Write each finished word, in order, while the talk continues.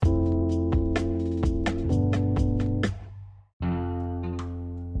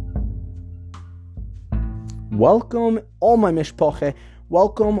welcome all my mishpoche,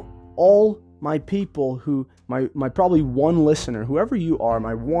 welcome all my people who, my probably one listener, whoever you are,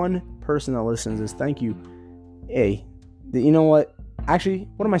 my one person that listens is thank you. Hey, you know what? Actually,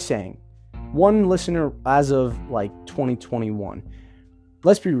 what am I saying? One listener as of like 2021.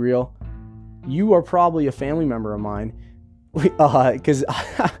 Let's be real. You are probably a family member of mine. Because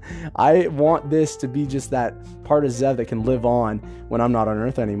I want this to be just that part of Zev that can live on when I'm not on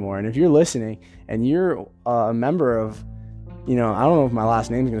Earth anymore. And if you're listening and you're a member of, I don't know if my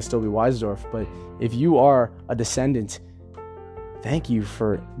last name is going to still be Weisdorf, but if you are a descendant, thank you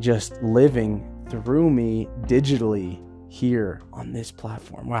for just living through me digitally here on this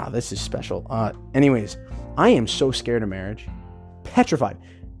platform. Wow, this is special. Anyways, I am so scared of marriage, petrified,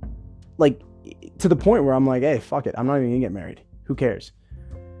 like to the point where I'm like, hey, fuck it, I'm not even gonna get married. Who cares?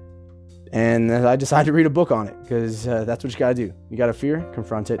 And I decided to read a book on it because that's what you gotta do. You gotta fear,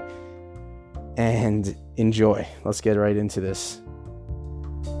 confront it, and enjoy. Let's get right into this.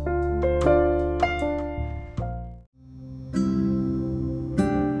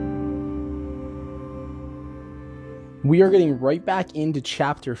 We are getting right back into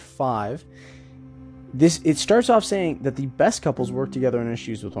chapter 5. It starts off saying that the best couples work together on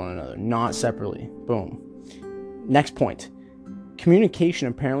issues with one another, not separately. Boom. Next point. Communication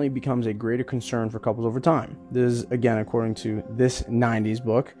apparently becomes a greater concern for couples over time. This is, again, according to this 90s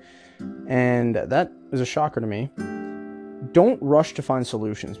book. And that is a shocker to me. Don't rush to find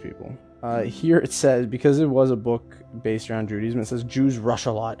solutions, people. Here it says, because it was a book based around Judaism, it says Jews rush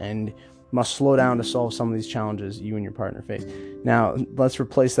a lot and must slow down to solve some of these challenges you and your partner face. Now, let's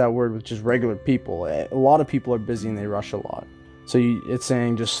replace that word with just regular people. A lot of people are busy and they rush a lot. So it's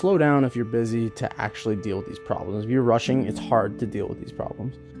saying just slow down if you're busy to actually deal with these problems. If you're rushing, it's hard to deal with these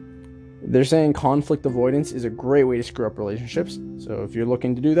problems. They're saying conflict avoidance is a great way to screw up relationships. So if you're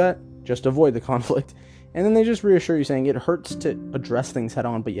looking to do that, just avoid the conflict. And then they just reassure you saying it hurts to address things head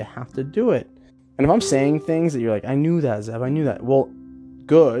on, but you have to do it. And if I'm saying things that you're like, I knew that, Zev, I knew that. Well,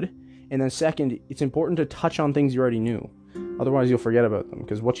 good. And then second, it's important to touch on things you already knew. Otherwise, you'll forget about them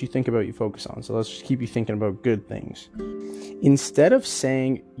because what you think about, you focus on. So let's just keep you thinking about good things. Instead of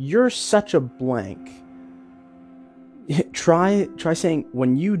saying, you're such a blank, try saying,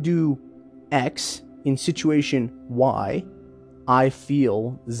 when you do X in situation Y, I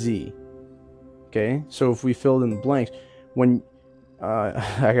feel Z. Okay? So if we filled in the blanks, when, I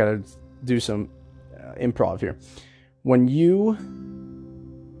gotta do some improv here. When you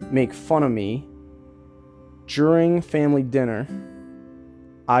make fun of me during family dinner,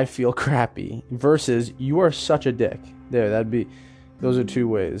 I feel crappy, versus you are such a dick. Those are two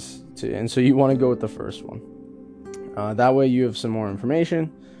ways to, and so you want to go with the first one. That way you have some more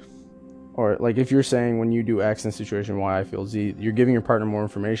information. Or like if you're saying when you do X in situation Y, I feel Z, you're giving your partner more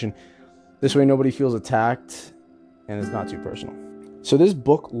information. This way nobody feels attacked and it's not too personal. So this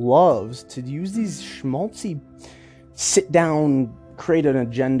book loves to use these schmaltzy sit down, create an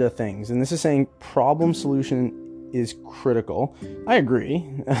agenda things. And this is saying problem solution is critical. I agree.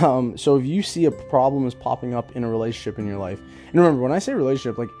 So if you see a problem is popping up in a relationship in your life, and remember, when I say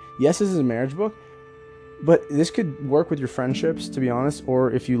relationship, like, yes, this is a marriage book, but this could work with your friendships, to be honest,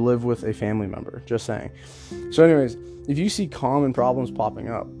 or if you live with a family member, just saying. So anyways, if you see common problems popping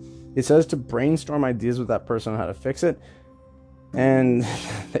up, it says to brainstorm ideas with that person on how to fix it. And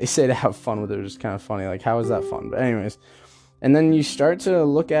they say to have fun with it, which is kind of funny. Like, how is that fun? But anyways, and then you start to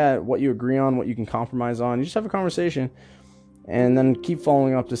look at what you agree on, what you can compromise on. You just have a conversation and then keep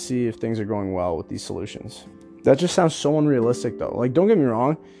following up to see if things are going well with these solutions. That just sounds so unrealistic, though. Like, don't get me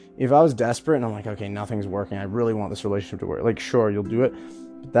wrong. If I was desperate and I'm like, okay, nothing's working, I really want this relationship to work. Like, sure, you'll do it.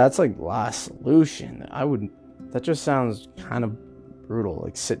 But that's like last solution. That just sounds kind of brutal.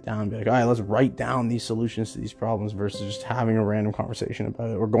 Like, sit down and be like, all right, let's write down these solutions to these problems versus just having a random conversation about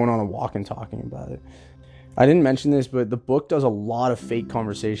it or going on a walk and talking about it. I didn't mention this, but the book does a lot of fake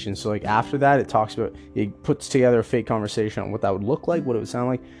conversations. So like after that, it puts together a fake conversation on what that would look like, what it would sound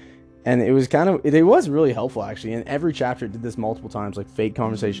like. And it was really helpful, actually. In every chapter, it did this multiple times, like fake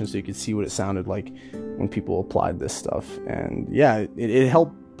conversations, so you could see what it sounded like when people applied this stuff. And yeah, it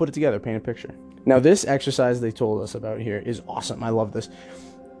helped put it together, paint a picture. Now, this exercise they told us about here is awesome. I love this.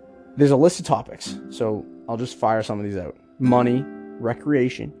 There's a list of topics, so I'll just fire some of these out. Money,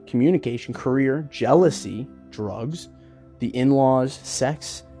 recreation, communication, career, jealousy, drugs, the in-laws,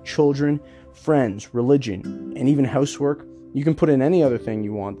 sex, children, friends, religion, and even housework. You can put in any other thing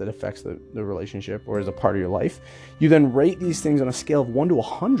you want that affects the relationship or is a part of your life. You then rate these things on a scale of 1 to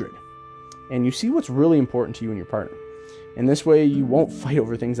 100, and you see what's really important to you and your partner. And this way you won't fight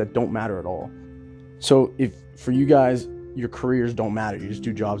over things that don't matter at all. So if for you guys, your careers don't matter, you just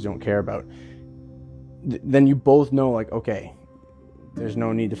do jobs you don't care about, then you both know, like, okay, there's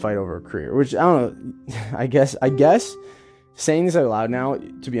no need to fight over a career. Which, I don't know, I guess saying this out loud now,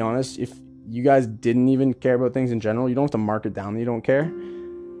 to be honest, if you guys didn't even care about things in general, you don't have to mark it down that you don't care,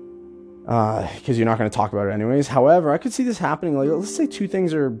 because you're not going to talk about it anyways. However, I could see this happening. Like, let's say two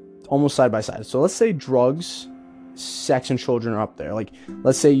things are almost side by side. So let's say drugs, sex, and children are up there. Like,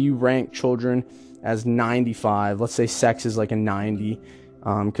 let's say you rank children as 95. Let's say sex is like a 90,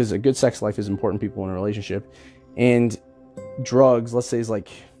 because a good sex life is important to people in a relationship. And drugs, let's say, is like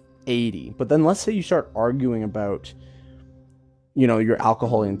 80. But then let's say you start arguing about, you know, your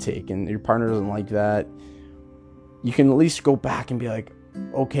alcohol intake, and your partner doesn't like that. You can at least go back and be like,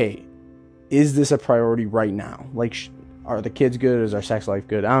 okay, is this a priority right now? Like, are the kids good? Is our sex life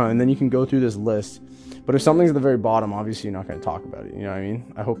good? I don't know. And then you can go through this list. But if something's at the very bottom, obviously you're not going to talk about it. You know what I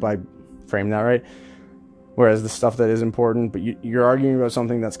mean? I hope I framed that right. Whereas the stuff that is important, but you're arguing about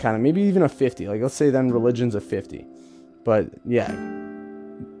something that's kind of maybe even a 50. Like, let's say then religion's a 50. But yeah,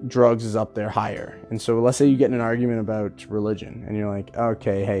 drugs is up there higher. And so let's say you get in an argument about religion, and you're like,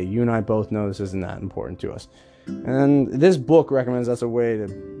 okay, hey, you and I both know this isn't that important to us. And this book recommends that's a way to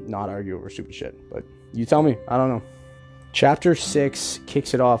not argue over stupid shit. But you tell me, I don't know. Chapter 6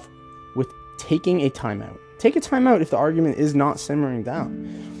 kicks it off with taking a timeout. Take a timeout if the argument is not simmering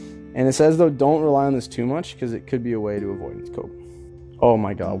down. And it says, though, don't rely on this too much, because it could be a way to avoid its cope. Oh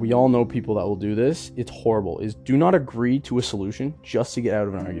my God, we all know people that will do this. It's horrible. Is do not agree to a solution just to get out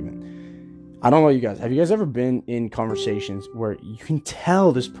of an argument. I don't know you guys. Have you guys ever been in conversations where you can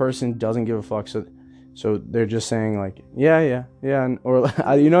tell this person doesn't give a fuck? So they're just saying like, yeah, or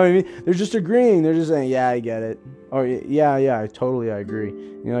you know what I mean? They're just agreeing. They're just saying, yeah, I get it. Or yeah, I agree.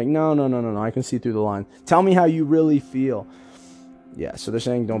 And you're like, no, I can see through the line. Tell me how you really feel. Yeah, so they're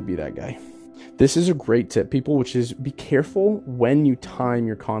saying don't be that guy. This is a great tip, people, which is be careful when you time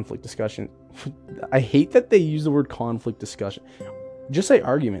your conflict discussion. I hate that they use the word conflict discussion. Just say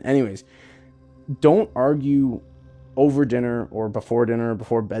argument. Anyways, don't argue over dinner or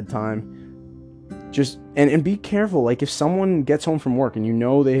before bedtime. Just and be careful. Like, if someone gets home from work and you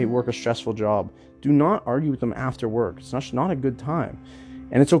know they work a stressful job, do not argue with them after work. It's not a good time.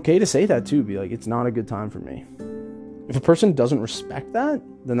 And it's okay to say that too. Be like, it's not a good time for me. If a person doesn't respect that,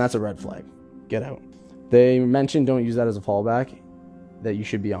 then that's a red flag. Get out. They mentioned don't use that as a fallback, that you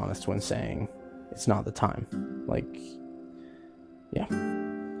should be honest when saying it's not the time. Like, yeah.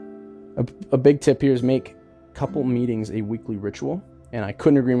 A big tip here is make couple meetings a weekly ritual. And I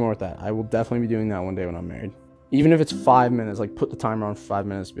couldn't agree more with that. I will definitely be doing that one day when I'm married. Even if it's 5 minutes, like put the timer on for 5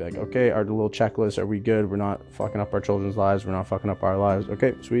 minutes. Be like, okay, our little checklist, are we good? We're not fucking up our children's lives. We're not fucking up our lives.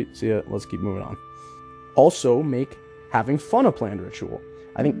 Okay, sweet. See ya. Let's keep moving on. Also, make having fun a planned ritual.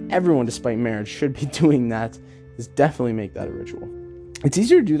 I think everyone, despite marriage, should be doing that. Is definitely make that a ritual. It's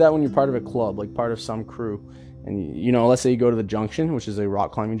easier to do that when you're part of a club, like part of some crew. And, you know, let's say you go to the Junction, which is a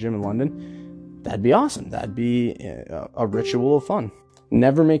rock climbing gym in London. That'd be awesome. That'd be a ritual of fun.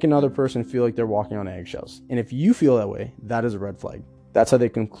 Never make another person feel like they're walking on eggshells. And if you feel that way, that is a red flag. That's how they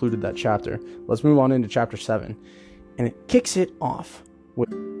concluded that chapter. Let's move on into chapter 7. And it kicks it off with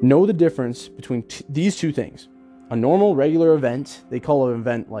know the difference between these two things. A normal, regular event. They call an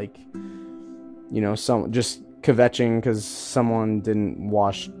event like, you know, some just kvetching because someone didn't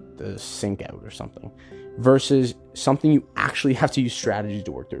wash the sink out or something. Versus something you actually have to use strategy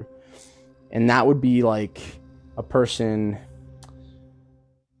to work through. And that would be like a person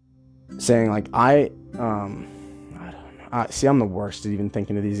saying like, I don't know. See, I'm the worst at even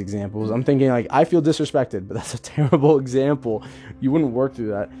thinking of these examples. I'm thinking like, I feel disrespected, but that's a terrible example. You wouldn't work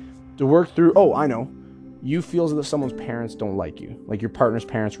through that. To work through, oh, I know. You feel as though someone's parents don't like you. Like your partner's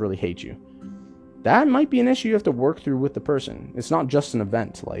parents really hate you. That might be an issue you have to work through with the person. It's not just an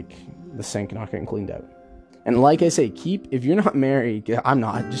event, like the sink not getting cleaned out. And like I say, if you're not married, I'm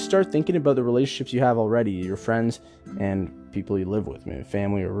not, just start thinking about the relationships you have already, your friends and people you live with, maybe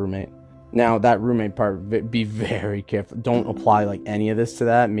family or roommate. Now, that roommate part, be very careful. Don't apply like any of this to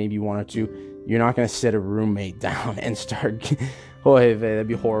that. Maybe one or two. You're not going to sit a roommate down and start, oh, hey, that'd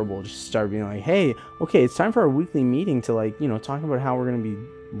be horrible. Just start being like, hey, okay, it's time for our weekly meeting to like, you know, talk about how we're going to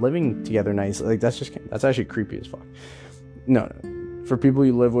be living together nicely. Like, that's actually creepy as fuck. No. For people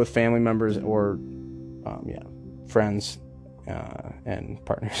you live with, family members, or, friends and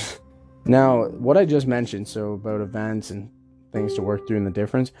partners. Now, what I just mentioned, so about events and things to work through and the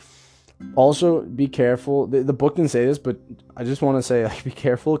difference. Also, be careful. The book didn't say this, but I just want to say, like, be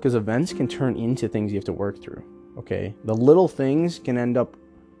careful because events can turn into things you have to work through. Okay, the little things can end up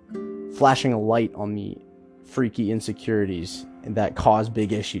flashing a light on the freaky insecurities that cause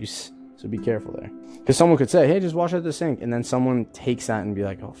big issues. So be careful there. Because someone could say, hey, just wash out the sink. And then someone takes that and be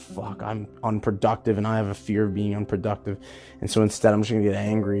like, oh, fuck, I'm unproductive and I have a fear of being unproductive. And so instead, I'm just going to get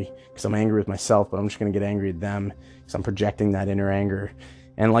angry because I'm angry with myself, but I'm just going to get angry at them because I'm projecting that inner anger.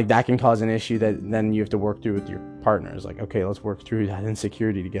 And like that can cause an issue that then you have to work through with your partner. It's like, okay, let's work through that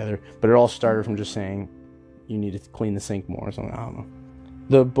insecurity together. But it all started from just saying you need to clean the sink more or something. I don't know.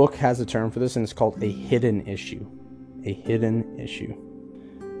 The book has a term for this, and it's called a hidden issue. A hidden issue.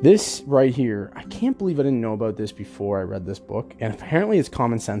 This right here, I can't believe I didn't know about this before I read this book. And apparently it's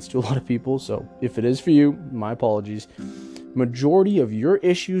common sense to a lot of people. So if it is for you, my apologies. Majority of your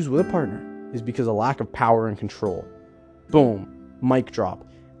issues with a partner is because of lack of power and control. Boom. Mic drop.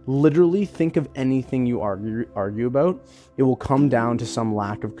 Literally think of anything you argue about. It will come down to some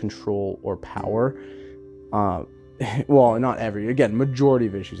lack of control or power. Well, not again, majority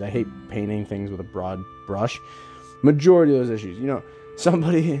of issues. I hate painting things with a broad brush. Majority of those issues,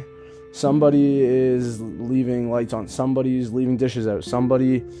 somebody is leaving lights on, somebody's leaving dishes out,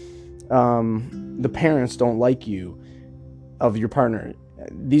 the parents don't like you, of your partner.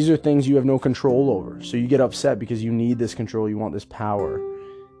 These are things you have no control over. So you get upset because you need this control, you want this power.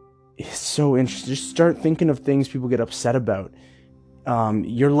 It's so interesting. Just start thinking of things people get upset about.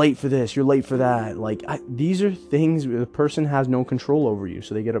 You're late for this, you're late for that. These are things the person has no control over you,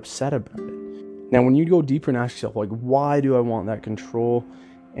 so they get upset about it. Now, when you go deeper and ask yourself, why do I want that control?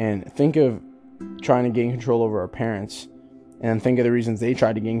 And think of trying to gain control over our parents, and think of the reasons they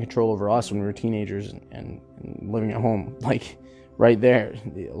tried to gain control over us when we were teenagers and living at home. Right there,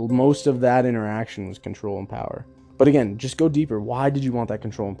 most of that interaction was control and power. But again, just go deeper. Why did you want that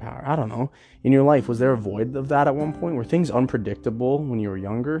control and power? I don't know. In your life, was there a void of that at one point? Were things unpredictable when you were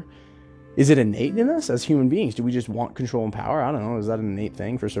younger? Is it innate in us as human beings? Do we just want control and power? I don't know. Is that an innate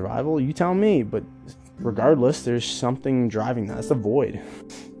thing for survival? You tell me. But regardless, there's something driving that. It's the void.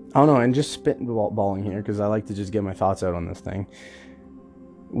 I don't know. And just spitballing here, because I like to just get my thoughts out on this thing.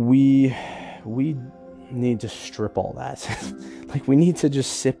 We need to strip all that. We need to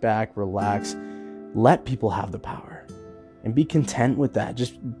just sit back, relax, let people have the power, and be content with that.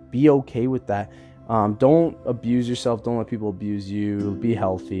 Just be okay with that. Don't abuse yourself. Don't let people abuse you. Be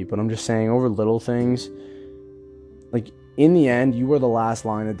healthy. But I'm just saying, over little things, in the end, you are the last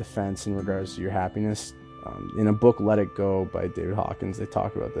line of defense in regards to your happiness. In a book, Let It Go by David Hawkins, they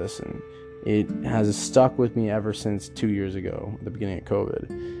talk about this, and it has stuck with me ever since 2 years ago, at the beginning of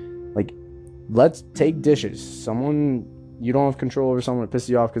COVID. Let's take dishes. You don't have control over someone that pisses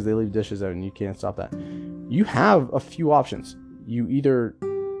you off because they leave dishes out and you can't stop that. You have a few options. You either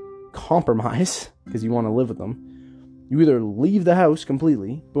compromise because you want to live with them. You either leave the house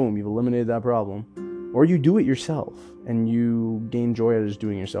completely, boom, you've eliminated that problem, or you do it yourself and you gain joy out of just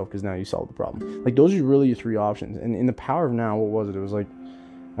doing it yourself because now you solved the problem. Those are really your three options. And in the power of now, what was it? It was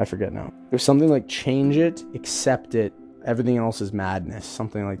I forget now. It was something like change it, accept it, everything else is madness,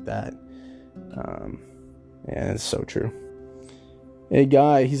 something like that. Yeah, it's so true. A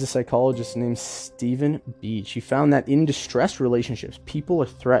guy, he's a psychologist named Stephen Beach. He found that in distressed relationships, people are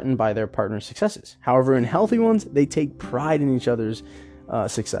threatened by their partner's successes. However, in healthy ones, they take pride in each other's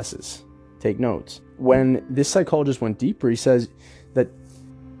successes. Take notes. When this psychologist went deeper, he says that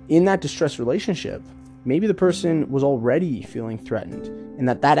in that distressed relationship, maybe the person was already feeling threatened, and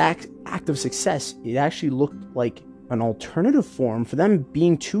that act of success, it actually looked like an alternative form for them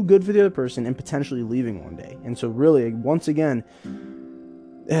being too good for the other person and potentially leaving one day. And so really, once again,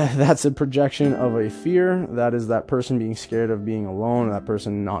 that's a projection of a fear. That is that person being scared of being alone, or that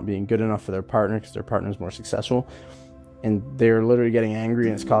person not being good enough for their partner because their partner is more successful. And they're literally getting angry,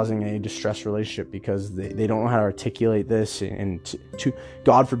 and it's causing a distressed relationship because they don't know how to articulate this. And to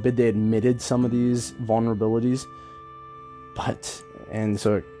God forbid they admitted some of these vulnerabilities. And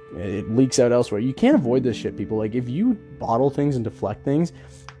so it leaks out elsewhere. You can't avoid this shit, people. If you bottle things and deflect things,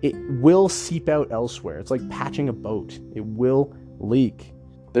 it will seep out elsewhere. It's like patching a boat. It will leak.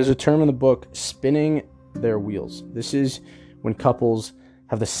 There's a term in the book, spinning their wheels. This is when couples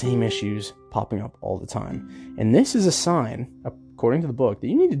have the same issues popping up all the time. And this is a sign, according to the book, that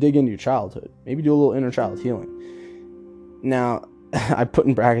you need to dig into your childhood. Maybe do a little inner child healing. Now, I put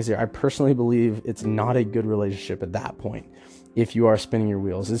in brackets here, I personally believe it's not a good relationship at that point if you are spinning your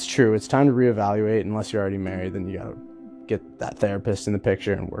wheels. It's true. It's time to reevaluate. Unless you're already married, then you got to get that therapist in the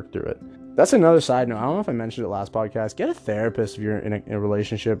picture and work through it. That's another side note. I don't know if I mentioned it last podcast. Get a therapist if you're in a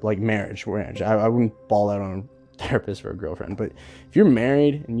relationship, like marriage. I wouldn't ball out on a therapist for a girlfriend. But if you're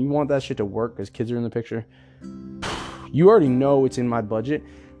married and you want that shit to work because kids are in the picture, you already know it's in my budget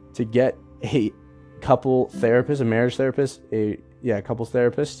to get a couple therapist, a marriage therapist, a couples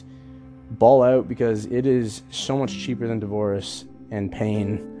therapist. Ball out, because it is so much cheaper than divorce and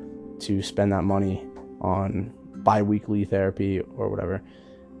pain to spend that money on bi-weekly therapy or whatever.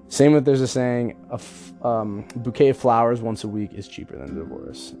 Same with, there's a saying, bouquet of flowers once a week is cheaper than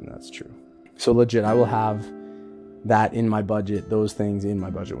divorce, and that's true. So legit, I will have that in my budget, those things in my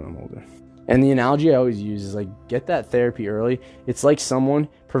budget when I'm older. And the analogy I always use is like, get that therapy early. It's like someone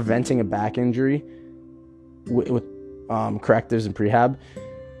preventing a back injury with correctives and prehab.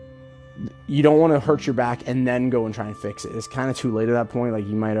 You don't want to hurt your back and then go and try and fix it. It's kind of too late at that point. Like,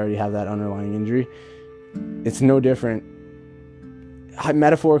 you might already have that underlying injury. It's no different.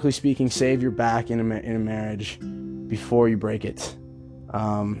 Metaphorically speaking, save your back in a marriage before you break it,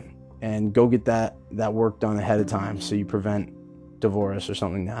 and go get that work done ahead of time so you prevent divorce or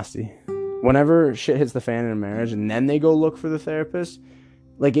something nasty. Whenever shit hits the fan in a marriage and then they go look for the therapist,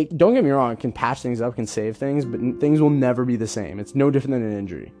 like, don't get me wrong, it can patch things up, can save things, but things will never be the same. It's no different than an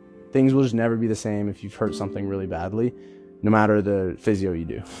injury. Things will just never be the same if you've hurt something really badly, no matter the physio you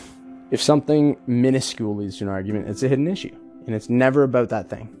do. If something minuscule leads to an argument, it's a hidden issue, and it's never about that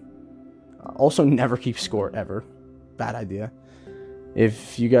thing. Also, never keep score, ever. Bad idea.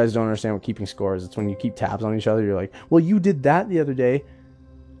 If you guys don't understand what keeping score is, it's when you keep tabs on each other. You're like, well, you did that the other day.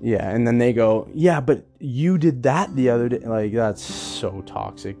 Yeah, and then they go, yeah, but you did that the other day. Like, that's so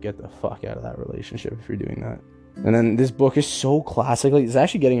toxic. Get the fuck out of that relationship if you're doing that. And then this book is so classic. Like, it's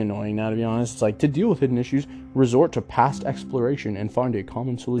actually getting annoying now, to be honest. It's like, to deal with hidden issues, resort to past exploration and find a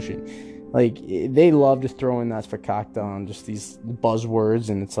common solution. Like, they love to throw in that fakakta on just these buzzwords,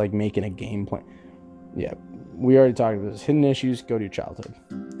 and it's like making a game plan. Yeah, we already talked about this. Hidden issues, go to your childhood.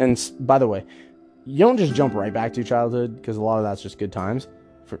 And by the way, you don't just jump right back to your childhood, because a lot of that's just good times.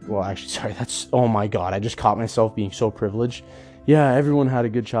 Oh my god, I just caught myself being so privileged. Yeah, everyone had a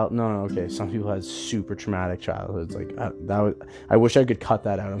good child. No, okay, some people had super traumatic childhoods. Like, I wish I could cut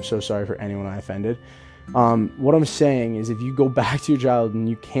that out. I'm so sorry for anyone I offended. What I'm saying is, if you go back to your childhood and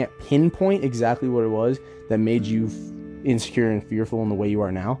you can't pinpoint exactly what it was that made you insecure and fearful in the way you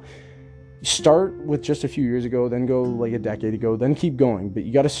are now, start with just a few years ago, then go like a decade ago, then keep going. But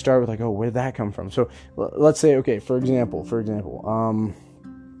you got to start with like, oh, where did that come from? So let's say, okay, for example,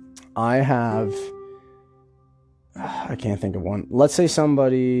 I can't think of one. Let's say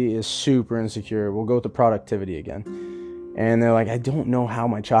somebody is super insecure. We'll go with the productivity again. And they're like, I don't know how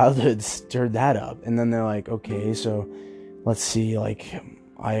my childhood stirred that up. And then they're like, okay, so let's see, like,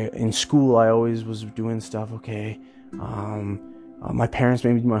 in school, I always was doing stuff. Okay. My parents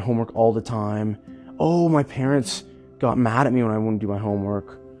made me do my homework all the time. Oh, my parents got mad at me when I wouldn't do my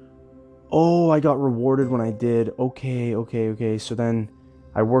homework. Oh, I got rewarded when I did. Okay. So then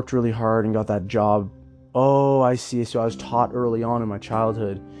I worked really hard and got that job. Oh, I see. So I was taught early on in my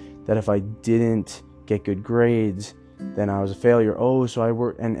childhood that if I didn't get good grades, then I was a failure. Oh, so I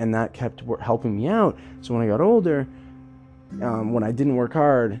worked, and that kept helping me out. So when I got older, when I didn't work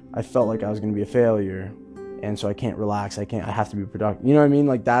hard, I felt like I was going to be a failure. And so I can't relax. I have to be productive. You know what I mean?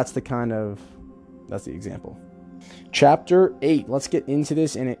 Like, that's the example. Chapter 8. Let's get into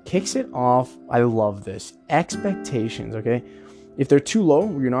this, and it kicks it off. I love this. Expectations, okay? If they're too low,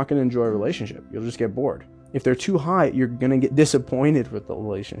 you're not going to enjoy a relationship. You'll just get bored. If they're too high, you're going to get disappointed with the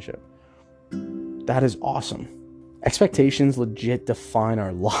relationship. That is awesome. Expectations legit define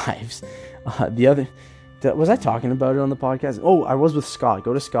our lives. Was I talking about it on the podcast? Oh, I was with Scott.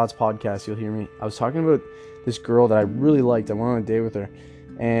 Go to Scott's podcast. You'll hear me. I was talking about this girl that I really liked. I went on a date with her,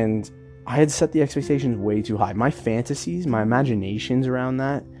 and I had set the expectations way too high. My fantasies, my imaginations around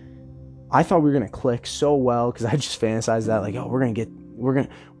that, I thought we were gonna click so well, because I just fantasized that, like, oh, we're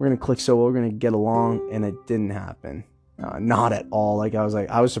gonna click so well, we're gonna get along, and it didn't happen. Not at all. Like,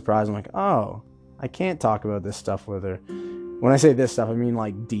 I was surprised. I'm like, oh, I can't talk about this stuff with her. When I say this stuff, I mean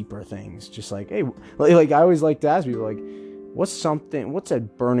like deeper things. Just like, hey, like I always like to ask people, like, what's a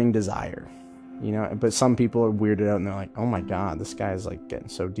burning desire? You know, but some people are weirded out and they're like, oh my God, this guy is like getting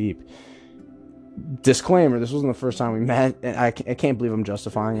so deep. Disclaimer, this wasn't the first time we met, and I can't believe I'm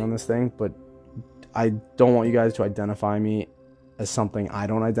justifying on this thing, but I don't want you guys to identify me as something I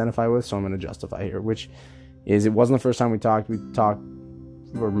don't identify with, so I'm going to justify here, which is, it wasn't the first time we talked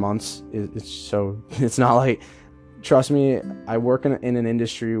for months. It's not like, trust me, I work in an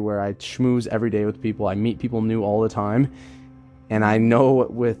industry where I schmooze every day with people. I meet people new all the time. And I know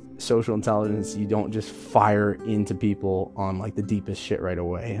with social intelligence, you don't just fire into people on like the deepest shit right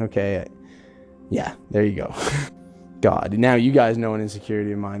away. Okay. Yeah, there you go. God. Now you guys know an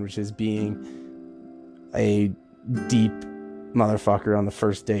insecurity of mine, which is being a deep motherfucker on the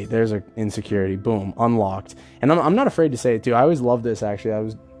first date. There's an insecurity. Boom. Unlocked. And I'm not afraid to say it too. I always loved this, actually. I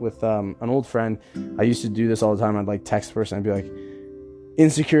was with an old friend. I used to do this all the time. I'd like text the person. I'd be like,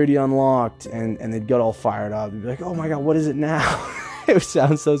 insecurity unlocked. And they'd get all fired up. They'd be like, oh my God, what is it now? It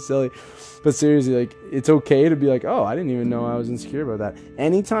sounds so silly, but seriously, like, it's okay to be like, oh, I didn't even know I was insecure about that.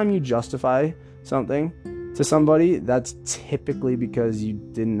 Anytime you justify something to somebody, that's typically because you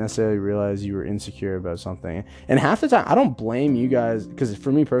didn't necessarily realize you were insecure about something. And half the time, I don't blame you guys, because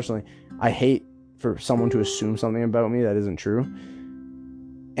for me personally, I hate for someone to assume something about me that isn't true.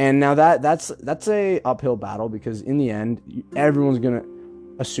 And now that's a uphill battle, because in the end, everyone's gonna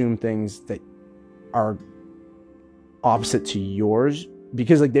assume things that are opposite to yours,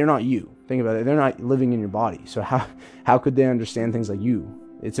 because like they're not you. Think about it, they're not living in your body, so how could they understand things like you?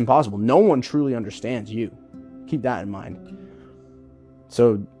 It's impossible. No one truly understands you. Keep that in mind.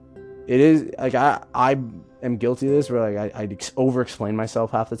 So it is like I am guilty of this, where like I over explain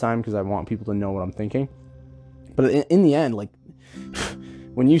myself half the time because I want people to know what I'm thinking. But in the end, like,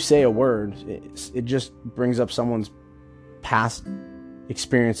 when you say a word, it just brings up someone's past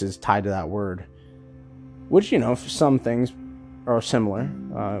experiences tied to that word, which, you know, some things are similar.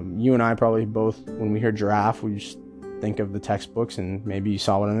 You and I probably both, when we hear giraffe, we just think of the textbooks, and maybe you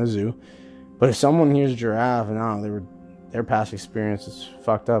saw it in a zoo. But if someone hears giraffe and their past experience is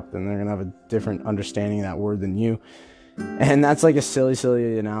fucked up, then they're gonna have a different understanding of that word than you. And that's like a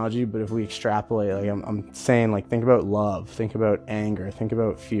silly analogy, but if we extrapolate, like I'm saying, like, think about love, think about anger, think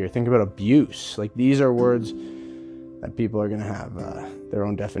about fear, think about abuse. Like, these are words that people are going to have their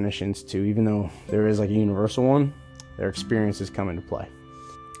own definitions to, even though there is like a universal one, their experiences come into play.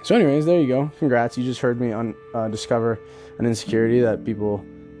 So anyways, there you go. Congrats. You just heard me discover an insecurity that people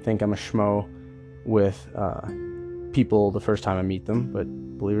think I'm a schmo with people the first time I meet them. But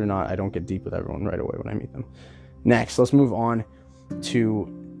believe it or not, I don't get deep with everyone right away when I meet them. Next, let's move on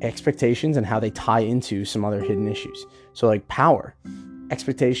to expectations and how they tie into some other hidden issues. So like power,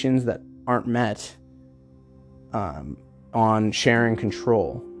 expectations that aren't met on sharing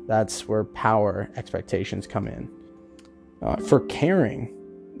control. That's where power expectations come in. For caring,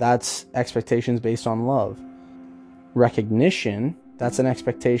 that's expectations based on love. Recognition, that's an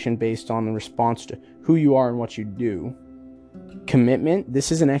expectation based on the response to who you are and what you do. Commitment,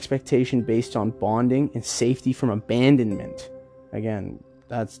 this is an expectation based on bonding and safety from abandonment. Again,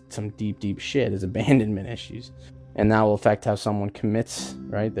 that's some deep shit, is abandonment issues. And that will affect how someone commits,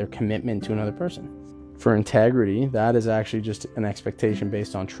 right? Their commitment to another person. For integrity, that is actually just an expectation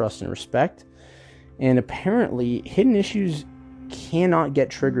based on trust and respect. And apparently, hidden issues cannot get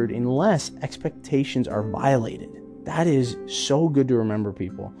triggered unless expectations are violated. That is so good to remember,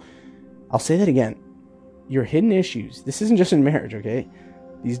 people. I'll say that again. Your hidden issues, this isn't just in marriage, okay?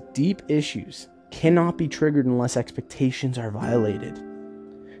 These deep issues cannot be triggered unless expectations are violated.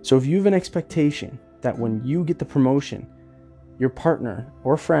 So if you have an expectation that when you get the promotion, your partner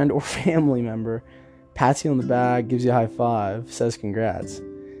or friend or family member pats you on the back, gives you a high five, says congrats,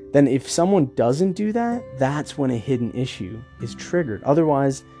 then if someone doesn't do that, that's when a hidden issue is triggered.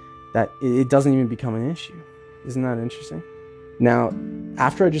 Otherwise, that it doesn't even become an issue. Isn't that interesting? Now,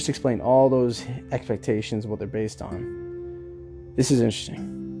 after I just explained all those expectations, what they're based on, this is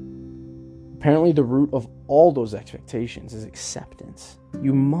interesting. Apparently, the root of all those expectations is acceptance.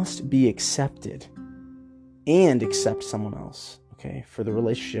 You must be accepted and accept someone else, okay, for the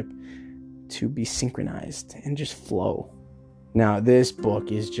relationship to be synchronized and just flow. Now, this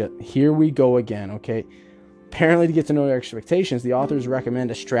book is just, here we go again, okay? Apparently, to get to know your expectations, the authors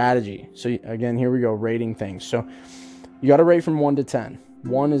recommend a strategy. So again, here we go, rating things. So you got to rate from 1 to 10.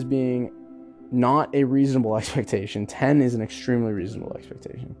 1 is being not a reasonable expectation. 10 is an extremely reasonable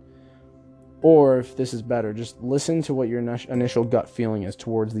expectation. Or if this is better, just listen to what your initial gut feeling is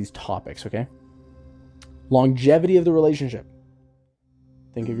towards these topics, okay? Longevity of the relationship.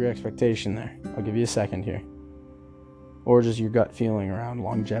 Think of your expectation there. I'll give you a second here. Or just your gut feeling around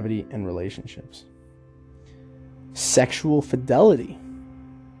longevity and relationships. Sexual fidelity.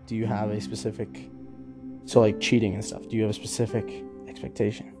 Do you have a specific, so like cheating and stuff, do you have a specific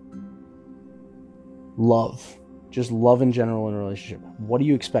expectation? Love. Just love in general in a relationship. What do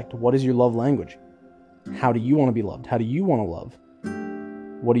you expect? What is your love language? How do you want to be loved? How do you want to love?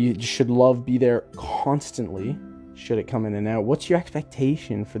 Should love be there constantly? Should it come in and out? What's your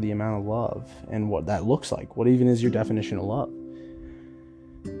expectation for the amount of love and what that looks like? What even is your definition of love?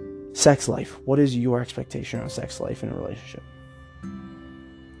 Sex life. What is your expectation on sex life in a relationship?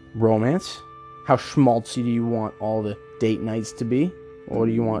 Romance. How schmaltzy do you want all the date nights to be? What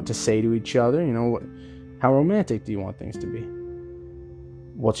do you want to say to each other? You know, how romantic do you want things to be?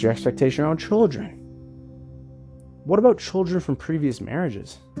 What's your expectation around children? What about children from previous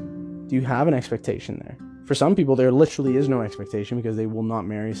marriages? Do you have an expectation there? For some people, there literally is no expectation because they will not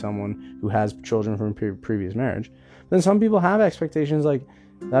marry someone who has children from previous marriage. Then some people have expectations like,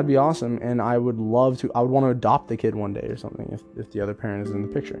 That'd be awesome. And I would want to adopt the kid one day or something if the other parent is in the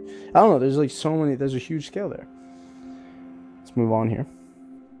picture. I don't know. There's like there's a huge scale there. Let's move on here.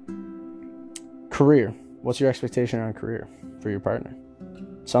 Career. What's your expectation around career for your partner?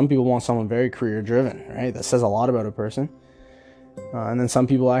 Some people want someone very career driven, right? That says a lot about a person. And then some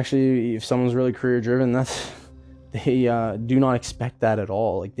people actually, if someone's really career driven, they do not expect that at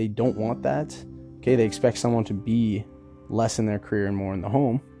all. Like, they don't want that. Okay, they expect someone to be less in their career and more in the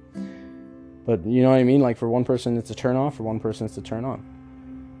home. But you know what I mean? Like, for one person it's a turn off, for one person it's a turn on.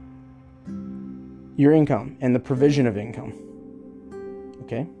 Your income and the provision of income.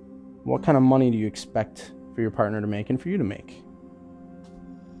 Okay? What kind of money do you expect for your partner to make and for you to make?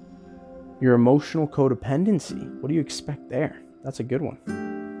 Your emotional codependency. What do you expect there? That's a good one.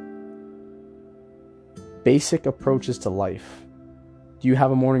 Basic approaches to life. Do you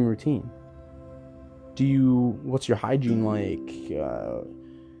have a morning routine? What's your hygiene like?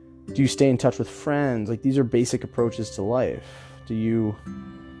 Do you stay in touch with friends? Like, these are basic approaches to life. Do you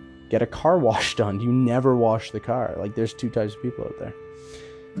get a car wash done? Do you never wash the car? Like, there's two types of people out there.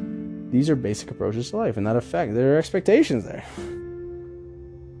 These are basic approaches to life, and there are expectations there.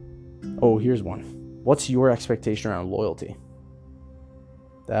 Oh, here's one. What's your expectation around loyalty?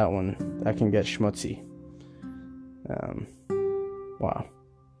 That can get schmutzy. Wow.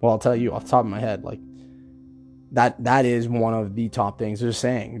 Well, I'll tell you off the top of my head, like, that is one of the top things. They're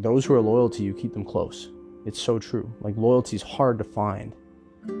saying those who are loyal to you, keep them close. It's so true. Like, loyalty is hard to find.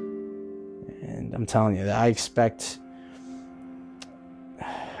 And I'm telling you, I expect,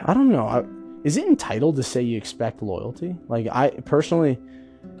 I don't know. Is it entitled to say you expect loyalty? Like, I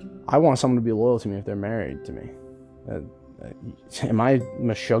want someone to be loyal to me if they're married to me. Am I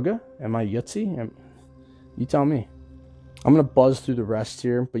Meshuggah? Am I Yutzi? You tell me. I'm going to buzz through the rest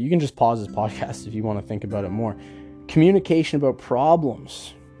here, but you can just pause this podcast if you want to think about it more. Communication about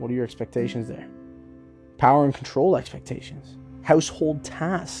problems. What are your expectations there? Power and control expectations. Household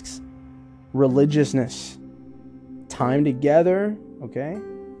tasks. Religiousness. Time together. Okay?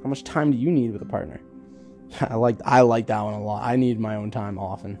 How much time do you need with a partner? I like that one a lot. I need my own time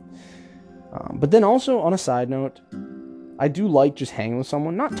often. But then also, on a side note, I do like just hanging with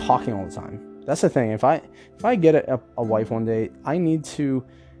someone, not talking all the time. That's the thing. If I get a wife one day, I need to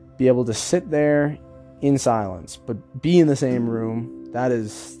be able to sit there in silence, but be in the same room. That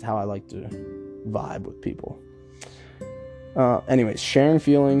is how I like to vibe with people. Anyways, sharing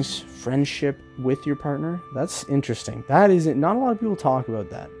feelings, friendship with your partner. That's interesting. That isn't, not a lot of people talk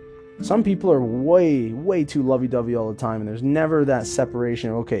about that. Some people are way too lovey-dovey all the time, and there's never that separation.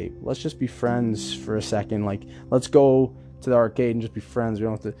 Okay, let's just be friends for a second. Like, let's go to the arcade and just be friends. We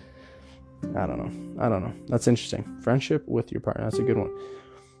don't have to. I don't know. That's interesting. Friendship with your partner. That's a good one.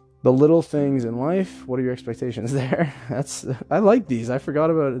 The little things in life. What are your expectations there? I like these. I forgot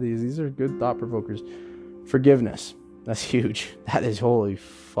about these. These are good thought provokers. Forgiveness. That's huge. That is, holy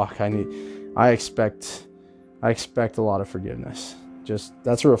fuck. I expect a lot of forgiveness. Just,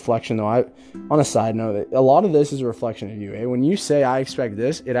 that's a reflection though. On a side note, a lot of this is a reflection of you. When you say I expect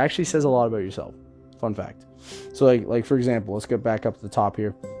this, it actually says a lot about yourself. Fun fact. So like for example, let's get back up to the top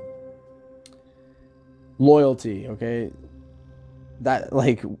here. Loyalty, okay? That,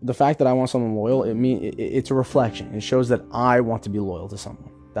 like, the fact that I want someone loyal, it's a reflection. It shows that I want to be loyal to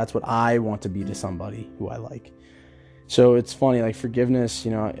someone. That's what I want to be to somebody who I like. So it's funny, like, forgiveness,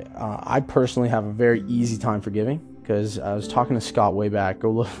 I personally have a very easy time forgiving, because I was talking to Scott way back. Go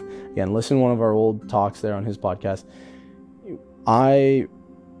look again, listen to one of our old talks there on his podcast. I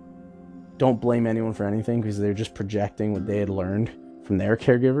don't blame anyone for anything, because they're just projecting what they had learned from their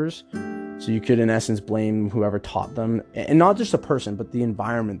caregivers. So you could, in essence, blame whoever taught them, and not just a person, but the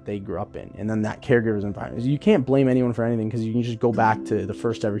environment they grew up in, and then that caregiver's environment. You can't blame anyone for anything, because you can just go back to the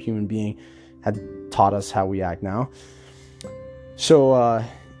first ever human being had taught us how we act now. So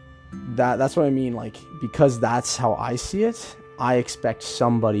that's what I mean. Like, because that's how I see it, I expect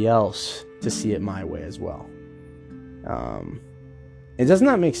somebody else to see it my way as well. It doesn't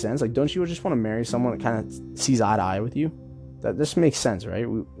that make sense? Like, don't you just want to marry someone that kind of sees eye to eye with you? That this makes sense, right?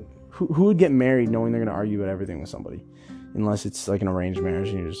 Who would get married knowing they're going to argue about everything with somebody? Unless it's like an arranged marriage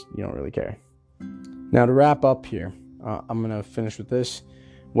and you don't really care. Now, to wrap up here, I'm going to finish with this.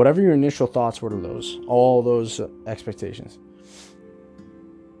 Whatever your initial thoughts were to all those expectations,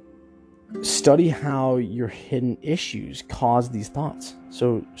 study how your hidden issues cause these thoughts.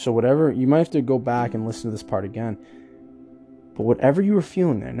 So whatever, you might have to go back and listen to this part again. But whatever you were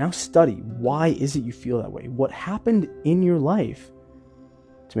feeling there, now study. Why is it you feel that way? What happened in your life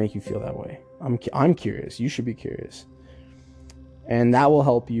to make you feel that way? I'm curious. You should be curious. And that will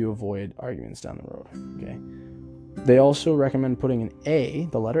help you avoid arguments down the road. Okay. They also recommend putting an A,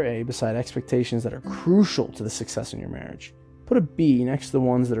 the letter A, beside expectations that are crucial to the success in your marriage. Put a B next to the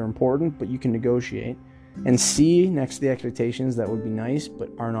ones that are important, but you can negotiate. And C next to the expectations that would be nice, but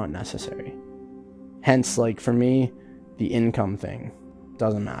are not necessary. Hence, like for me, the income thing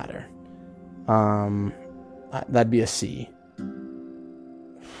doesn't matter. That'd be a C.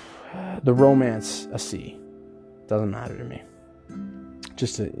 The romance, a C. Doesn't matter to me.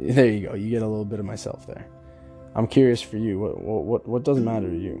 There you go. You get a little bit of myself there. I'm curious for you. What doesn't matter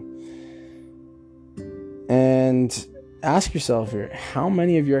to you? And ask yourself here, how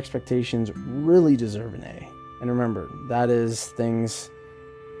many of your expectations really deserve an A? And remember, that is things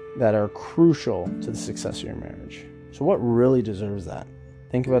that are crucial to the success of your marriage. So what really deserves that?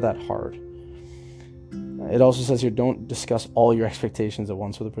 Think about that hard. It also says here, don't discuss all your expectations at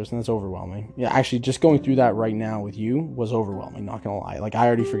once with a person. That's overwhelming. Yeah, actually, just going through that right now with you was overwhelming, not gonna lie. Like, I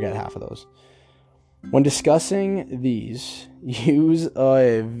already forget half of those. When discussing these, use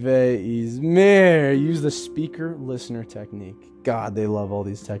the speaker-listener technique. God, they love all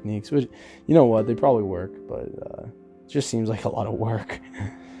these techniques. Which, you know what, they probably work, but it just seems like a lot of work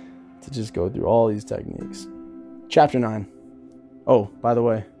to just go through all these techniques. Chapter 9. Oh, by the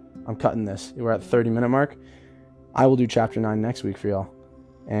way, I'm cutting this. We're at the 30-minute mark. I will do chapter 9 next week for y'all.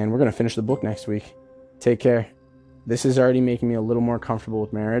 And we're going to finish the book next week. Take care. This is already making me a little more comfortable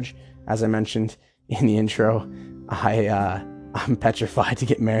with marriage. As I mentioned in the intro, I'm petrified to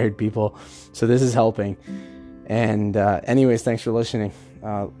get married, people. So this is helping. And anyways, thanks for listening.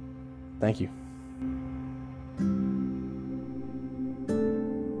 Thank you.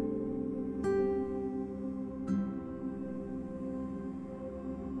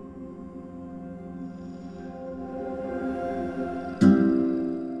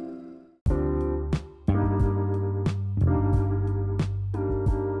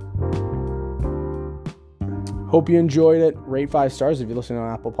 Hope you enjoyed it. Rate 5 stars if you're listening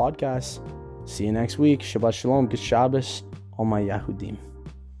on Apple Podcasts. See you next week. Shabbat Shalom. Good Shabbos. All my Yahudim.